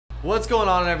What's going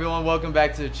on, everyone? Welcome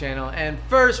back to the channel. And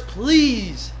first,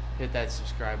 please hit that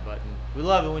subscribe button. We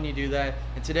love it when you do that.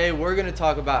 And today we're going to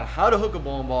talk about how to hook a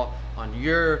bowling ball on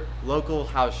your local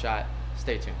house shot.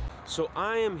 Stay tuned. So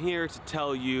I am here to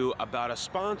tell you about a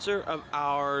sponsor of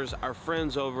ours, our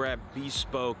friends over at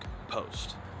Bespoke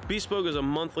Post. Bespoke is a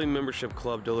monthly membership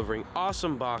club delivering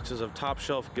awesome boxes of top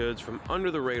shelf goods from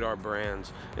under the radar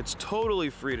brands. It's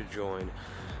totally free to join.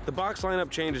 The box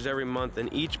lineup changes every month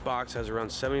and each box has around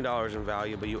 $70 in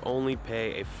value, but you only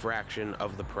pay a fraction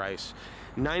of the price.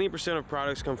 90% of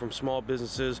products come from small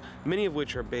businesses, many of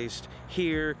which are based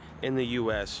here in the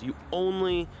US. You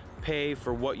only pay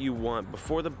for what you want.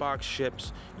 Before the box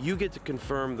ships, you get to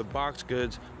confirm the box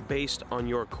goods based on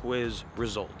your quiz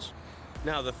results.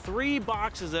 Now, the 3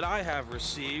 boxes that I have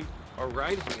received are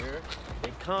right here.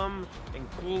 They come in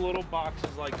cool little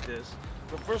boxes like this.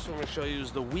 The first one I'm going to show you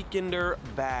is the Weekender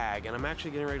bag, and I'm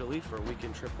actually getting ready to leave for a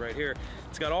weekend trip right here.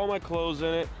 It's got all my clothes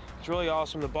in it. It's really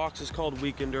awesome. The box is called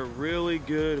Weekender. Really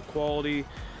good quality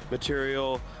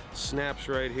material. Snaps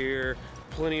right here.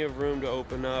 Plenty of room to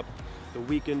open up. The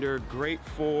Weekender, great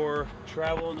for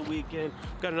travel on the weekend.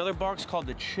 Got another box called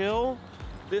the Chill.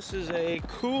 This is a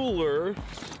cooler,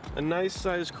 a nice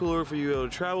size cooler for you to be able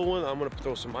to travel with. I'm gonna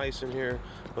throw some ice in here.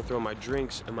 I'm gonna throw my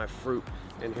drinks and my fruit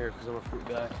in here because I'm a fruit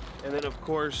guy. And then of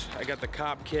course, I got the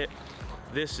cop kit.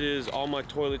 This is all my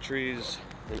toiletries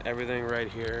and everything right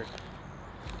here.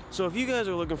 So if you guys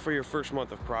are looking for your first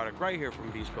month of product right here from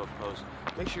Bespoke Post,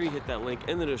 make sure you hit that link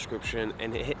in the description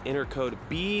and hit enter code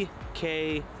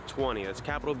BK20. That's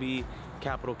capital B,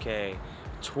 capital K,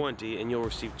 20, and you'll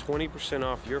receive 20%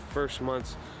 off your first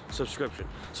month's subscription.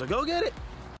 So go get it.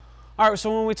 All right,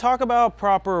 so when we talk about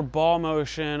proper ball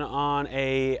motion on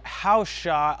a house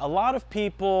shot, a lot of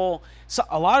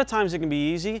times it can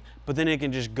be easy, but then it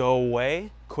can just go away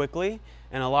quickly.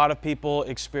 And a lot of people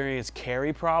experience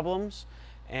carry problems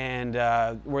and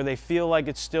where they feel like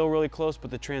it's still really close,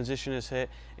 but the transition is hit,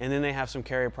 and then they have some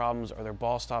carry problems or their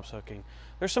ball stops hooking.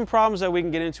 There's some problems that we can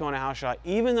get into on a house shot,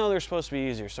 even though they're supposed to be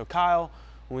easier. So Kyle,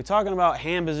 when we're talking about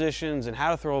hand positions and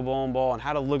how to throw a bowling ball and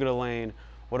how to look at a lane,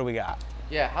 what do we got?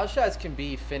 Yeah, house shots can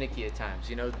be finicky at times.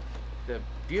 You know, the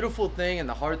beautiful thing and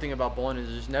the hard thing about bowling is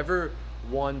there's never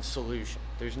one solution.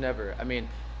 There's never, I mean,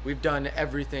 we've done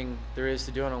everything there is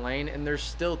to do on a lane, and there's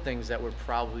still things that we're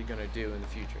probably going to do in the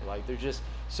future. Like, there's just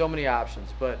so many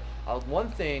options. But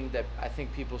one thing that I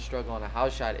think people struggle on a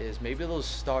house shot is maybe they'll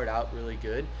start out really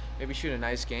good, maybe shoot a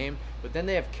nice game, but then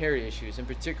they have carry issues, and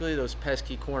particularly those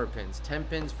pesky corner pins. 10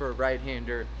 pins for a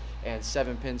right-hander and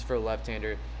 7 pins for a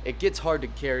left-hander. It gets hard to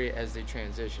carry as they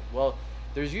transition. Well,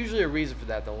 there's usually a reason for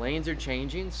that. The lanes are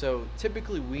changing, so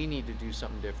typically we need to do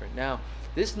something different. Now,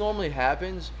 this normally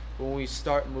happens when we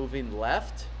start moving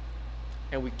left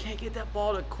and we can't get that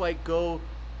ball to quite go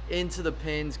into the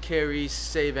pins, carry,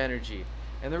 save energy.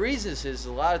 And the reason is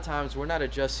a lot of times we're not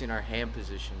adjusting our hand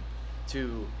position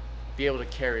to be able to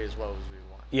carry as well as we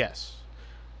want. Yes.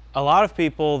 A lot of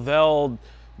people, they'll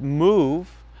move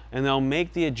and they'll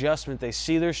make the adjustment. They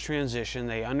see there's transition,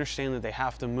 they understand that they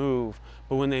have to move,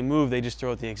 but when they move, they just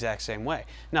throw it the exact same way.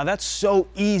 Now, that's so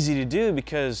easy to do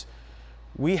because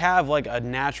we have like a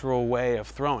natural way of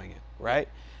throwing it, right?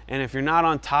 And if you're not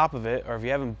on top of it, or if you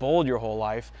haven't bowled your whole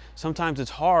life, sometimes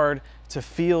it's hard to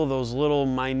feel those little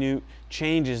minute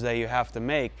changes that you have to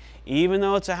make. Even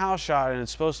though it's a house shot and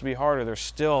it's supposed to be harder, there's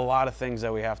still a lot of things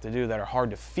that we have to do that are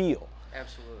hard to feel.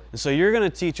 Absolutely. And so you're going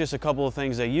to teach us a couple of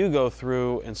things that you go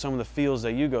through and some of the feels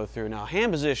that you go through. Now,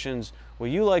 hand positions, what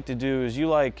you like to do is you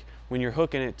like, when you're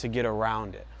hooking it, to get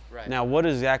around it. Right. Now, what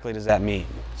exactly does that mean?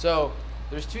 So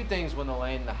there's 2 things when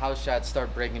the house shots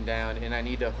start breaking down and I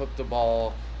need to hook the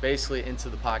ball basically into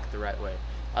the pocket the right way.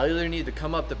 I'll either need to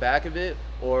come up the back of it,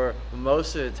 or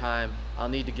most of the time I'll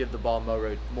need to give the ball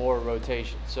more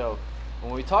rotation. So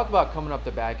when we talk about coming up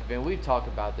the back of it, and we've talked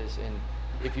about this, and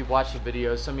if you've watched the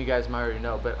videos, some of you guys might already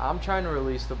know, but I'm trying to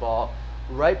release the ball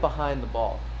right behind the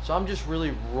ball. So I'm just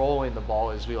really rolling the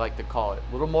ball, as we like to call it.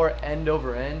 A little more end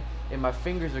over end, and my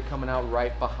fingers are coming out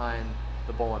right behind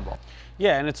the bowling ball.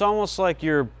 Yeah, and it's almost like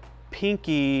your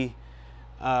pinky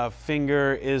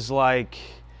finger is like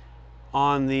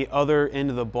on the other end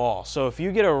of the ball. So if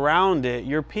you get around it,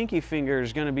 your pinky finger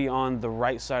is going to be on the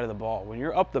right side of the ball. When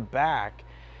you're up the back,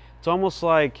 it's almost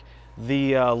like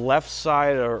the left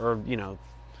side, or you know,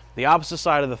 the opposite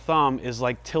side of the thumb is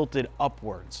like tilted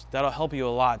upwards. That'll help you a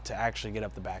lot to actually get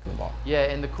up the back of the ball.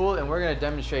 Yeah, and we're going to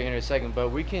demonstrate here in a second, but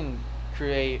we can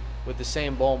create with the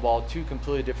same bowling ball 2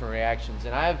 completely different reactions.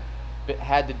 And I've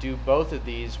had to do both of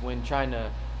these when trying to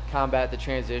combat the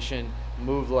transition,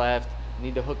 move left,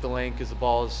 need to hook the lane because the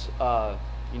ball's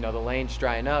you know, the lane's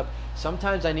drying up.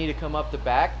 Sometimes I need to come up the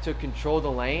back to control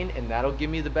the lane, and that'll give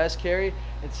me the best carry.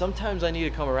 And sometimes I need to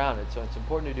come around it, so it's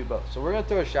important to do both. So we're gonna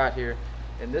throw a shot here,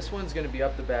 and this one's gonna be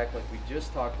up the back like we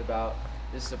just talked about.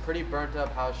 This is a pretty burnt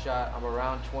up house shot. I'm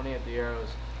around 20 at the arrows,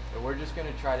 and we're just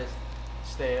gonna try to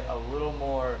stay a little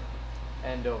more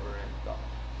end over end.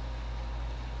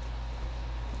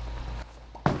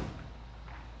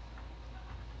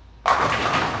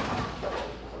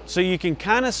 So you can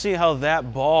kind of see how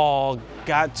that ball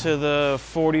got to the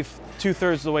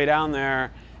 2/3 of the way down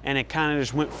there, and it kind of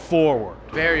just went forward.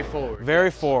 Very forward.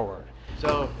 Very forward.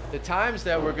 So the times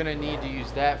that we're gonna need to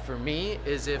use that for me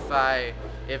is if I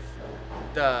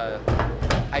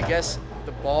guess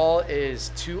the ball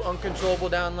is too uncontrollable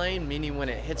down lane, meaning when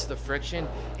it hits the friction,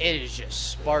 it is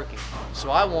just sparking. So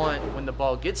I want, when the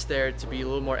ball gets there, to be a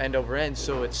little more end over end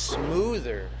so it's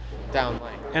smoother down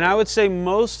lane. And I would say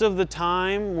most of the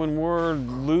time when we're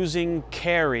losing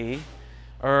carry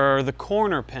or the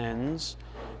corner pins,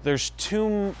 I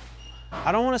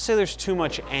don't want to say there's too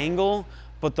much angle,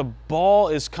 but the ball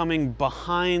is coming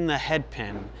behind the head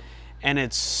pin and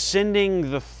it's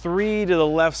sending the 3 to the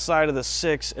left side of the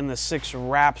 6, and the 6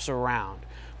 wraps around.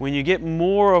 When you get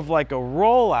more of like a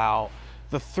rollout,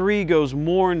 the 3 goes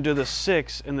more into the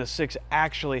 6 and the 6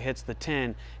 actually hits the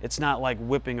 10. It's not like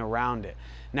whipping around it.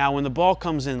 Now, when the ball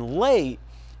comes in late,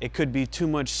 it could be too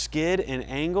much skid and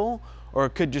angle, or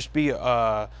it could just be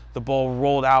the ball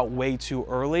rolled out way too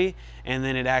early, and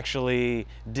then it actually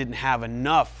didn't have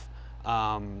enough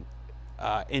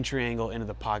entry angle into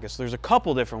the pocket. So there's a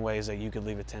couple different ways that you could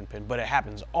leave a 10 pin, but it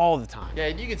happens all the time. Yeah,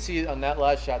 and you can see on that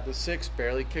last shot, the 6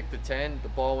 barely kicked the 10, the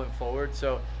ball went forward.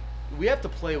 So we have to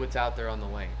play what's out there on the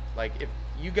lane. Like, if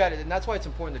you got it, and that's why it's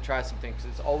important to try some things,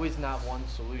 because it's always not one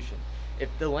solution. If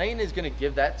the lane is going to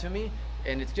give that to me,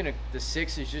 and the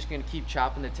 6 is just going to keep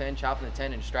chopping the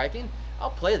 10, and striking, I'll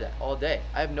play that all day.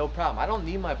 I have no problem. I don't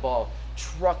need my ball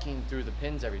trucking through the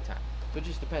pins every time. So it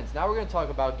just depends. Now we're going to talk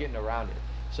about getting around it.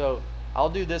 So I'll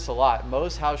do this a lot.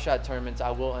 Most house shot tournaments, I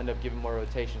will end up giving more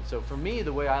rotation. So for me,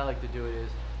 the way I like to do it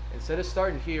is, instead of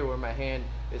starting here where my hand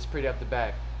is pretty up the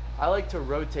back, I like to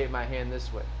rotate my hand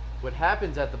this way. What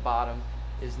happens at the bottom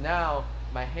is now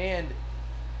my hand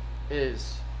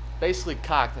is basically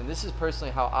cocked, and this is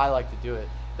personally how I like to do it,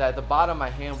 that at the bottom my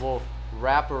hand will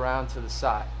wrap around to the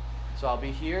side. So I'll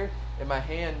be here, and my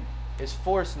hand is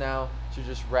forced now to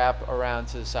just wrap around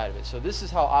to the side of it. So this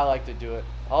is how I like to do it.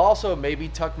 I'll also maybe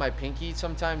tuck my pinky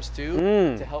sometimes too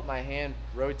to help my hand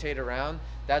rotate around.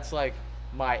 That's like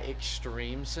my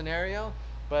extreme scenario.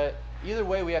 But either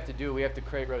way we have to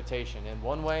create rotation. And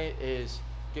one way is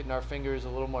getting our fingers a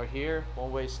little more here.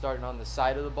 One way is starting on the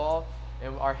side of the ball.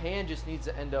 And our hand just needs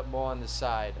to end up more on the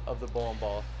side of the bowling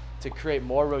ball to create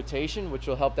more rotation, which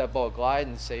will help that ball glide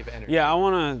and save energy. Yeah, I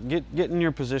want to get in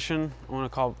your position. I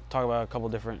want to talk about a couple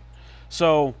different.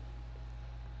 So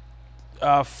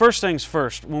first things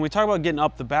first, when we talk about getting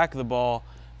up the back of the ball,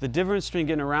 the difference between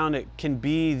getting around it can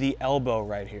be the elbow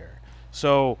right here.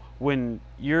 So when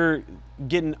you're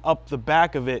getting up the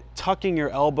back of it, tucking your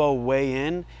elbow way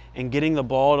in and getting the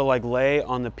ball to like lay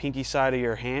on the pinky side of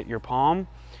your hand, your palm,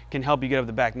 can help you get up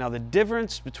the back. Now the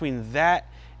difference between that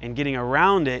and getting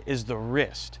around it is the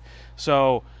wrist.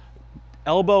 So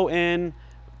elbow in,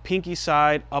 pinky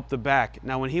side, up the back.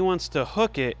 Now when he wants to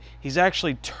hook it, he's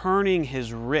actually turning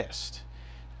his wrist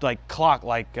like clock,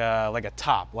 like a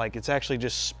top, like it's actually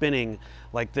just spinning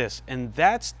like this. And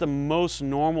that's the most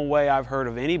normal way I've heard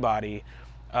of anybody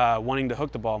wanting to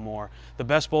hook the ball more. The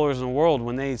best bowlers in the world,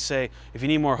 when they say, if you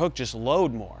need more hook, just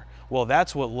load more. Well,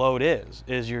 that's what load is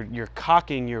you're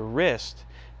cocking your wrist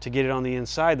to get it on the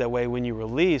inside. That way when you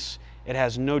release, it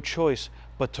has no choice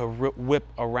but to whip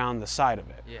around the side of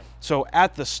it. Yeah. So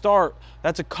at the start,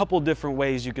 that's a couple different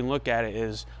ways you can look at it.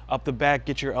 Is up the back,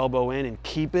 get your elbow in and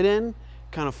keep it in,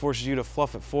 kind of forces you to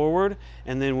fluff it forward.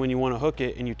 And then when you want to hook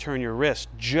it and you turn your wrist,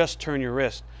 just turn your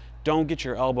wrist. Don't get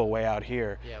your elbow way out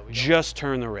here. Yeah, just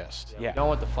turn the wrist. Yeah. We don't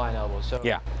want the flying elbow. So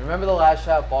yeah. Remember the last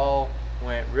shot, ball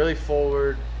went really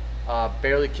forward,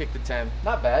 barely kicked the 10.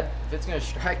 Not bad. If it's going to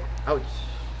strike, I would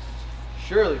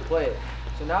surely play it.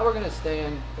 So now we're going to stay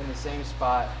in the same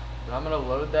spot, but I'm going to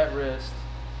load that wrist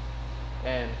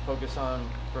and focus on,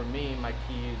 for me, my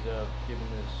keys of giving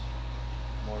this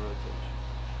more rotation.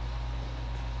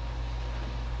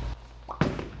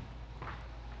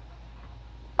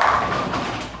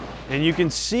 And you can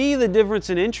see the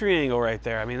difference in entry angle right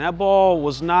there. I mean, that ball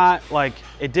was not like,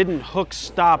 it didn't hook,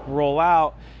 stop, roll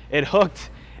out. It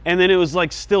hooked and then it was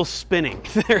like still spinning.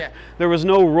 Yeah. There was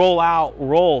no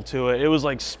roll to it. It was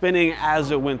like spinning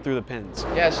as it went through the pins.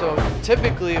 Yeah, so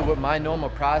typically what my normal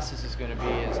process is going to be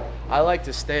is I like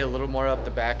to stay a little more up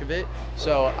the back of it.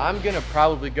 So I'm going to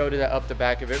probably go to that up the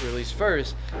back of it release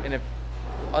first. And if,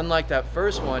 unlike that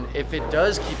first one, if it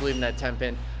does keep leaving that 10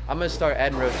 pin, I'm going to start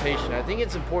adding rotation. I think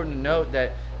it's important to note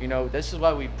that, you know, this is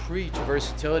why we preach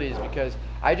versatility, is because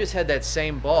I just had that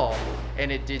same ball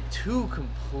and it did two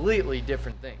completely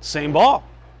different things. Same ball.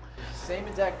 Same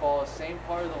exact ball, same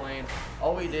part of the lane.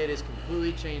 All we did is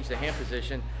completely change the hand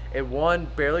position. And one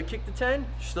barely kicked the 10,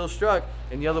 still struck,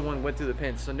 and the other one went through the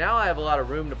pin. So now I have a lot of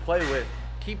room to play with,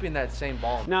 keeping that same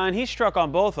ball. Now, and he struck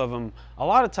on both of them. A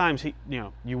lot of times,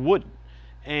 you wouldn't,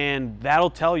 and that'll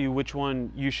tell you which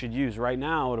one you should use. Right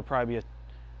now, it'll probably be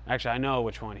actually, I know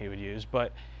which one he would use,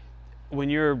 but when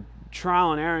you're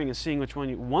trial and erroring and seeing which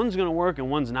one, one's going to work and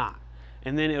one's not.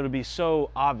 And then it'll be so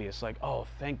obvious, like, oh,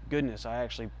 thank goodness I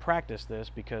actually practiced this,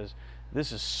 because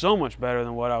this is so much better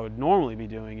than what I would normally be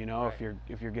doing, you know, right.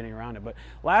 if you're getting around it. But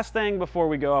last thing before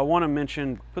we go, I want to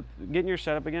mention, getting your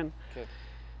setup again. Okay.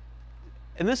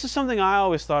 And this is something I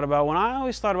always thought about. When I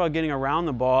always thought about getting around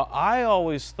the ball, I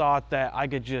always thought that I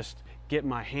could just get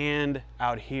my hand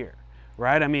out here,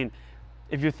 right? I mean,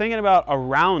 if you're thinking about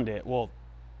around it, well,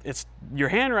 it's your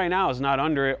hand right now is not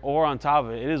under it or on top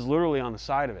of it. It is literally on the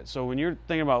side of it. So when you're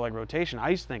thinking about like rotation, I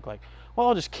used to think like, well,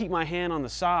 I'll just keep my hand on the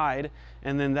side,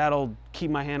 and then that'll keep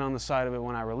my hand on the side of it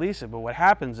when I release it. But what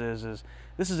happens is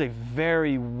this is a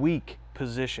very weak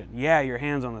position. Yeah, your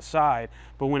hand's on the side,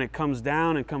 but when it comes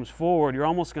down and comes forward, you're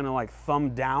almost going to like thumb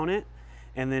down it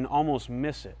and then almost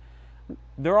miss it.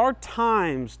 There are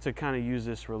times to kind of use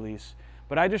this release,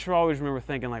 but I just always remember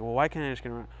thinking like, well, why can't I just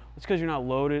get around? It's because you're not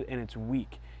loaded and it's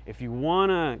weak. If you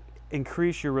want to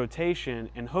increase your rotation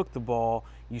and hook the ball,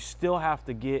 you still have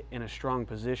to get in a strong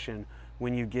position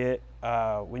when you get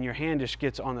when your hand just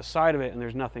gets on the side of it and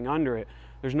there's nothing under it.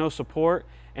 There's no support,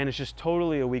 and it's just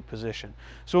totally a weak position.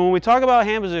 So when we talk about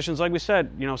hand positions, like we said,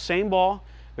 you know, same ball.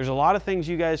 There's a lot of things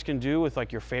you guys can do with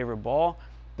like your favorite ball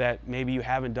that maybe you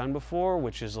haven't done before,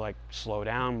 which is like slow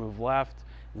down, move left,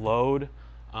 load.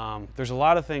 There's a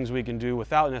lot of things we can do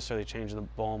without necessarily changing the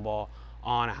bowling ball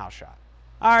on a house shot.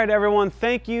 All right, everyone,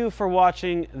 thank you for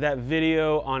watching that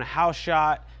video on house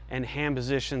shot and hand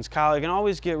positions. Kyle, it can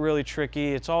always get really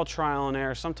tricky. It's all trial and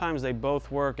error. Sometimes they both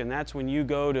work, and that's when you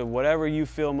go to whatever you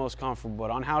feel most comfortable.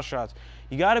 But on house shots,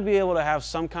 you got to be able to have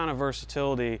some kind of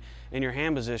versatility in your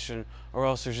hand position, or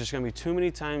else there's just going to be too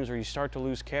many times where you start to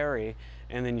lose carry,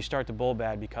 and then you start to bowl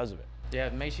bad because of it. Yeah,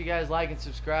 make sure you guys like and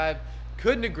subscribe.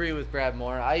 Couldn't agree with Brad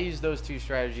more. I use those two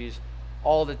strategies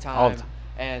all the time. All the time.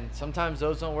 And sometimes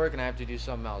those don't work and I have to do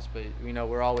something else, but you know,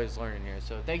 we're always learning here.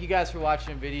 So thank you guys for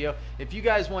watching the video. If you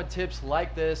guys want tips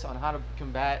like this on how to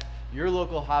combat your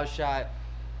local house shot,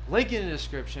 link in the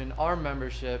description, our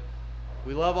membership.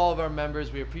 We love all of our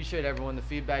members. We appreciate everyone. The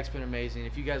feedback's been amazing.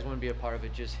 If you guys want to be a part of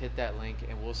it, just hit that link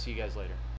and we'll see you guys later.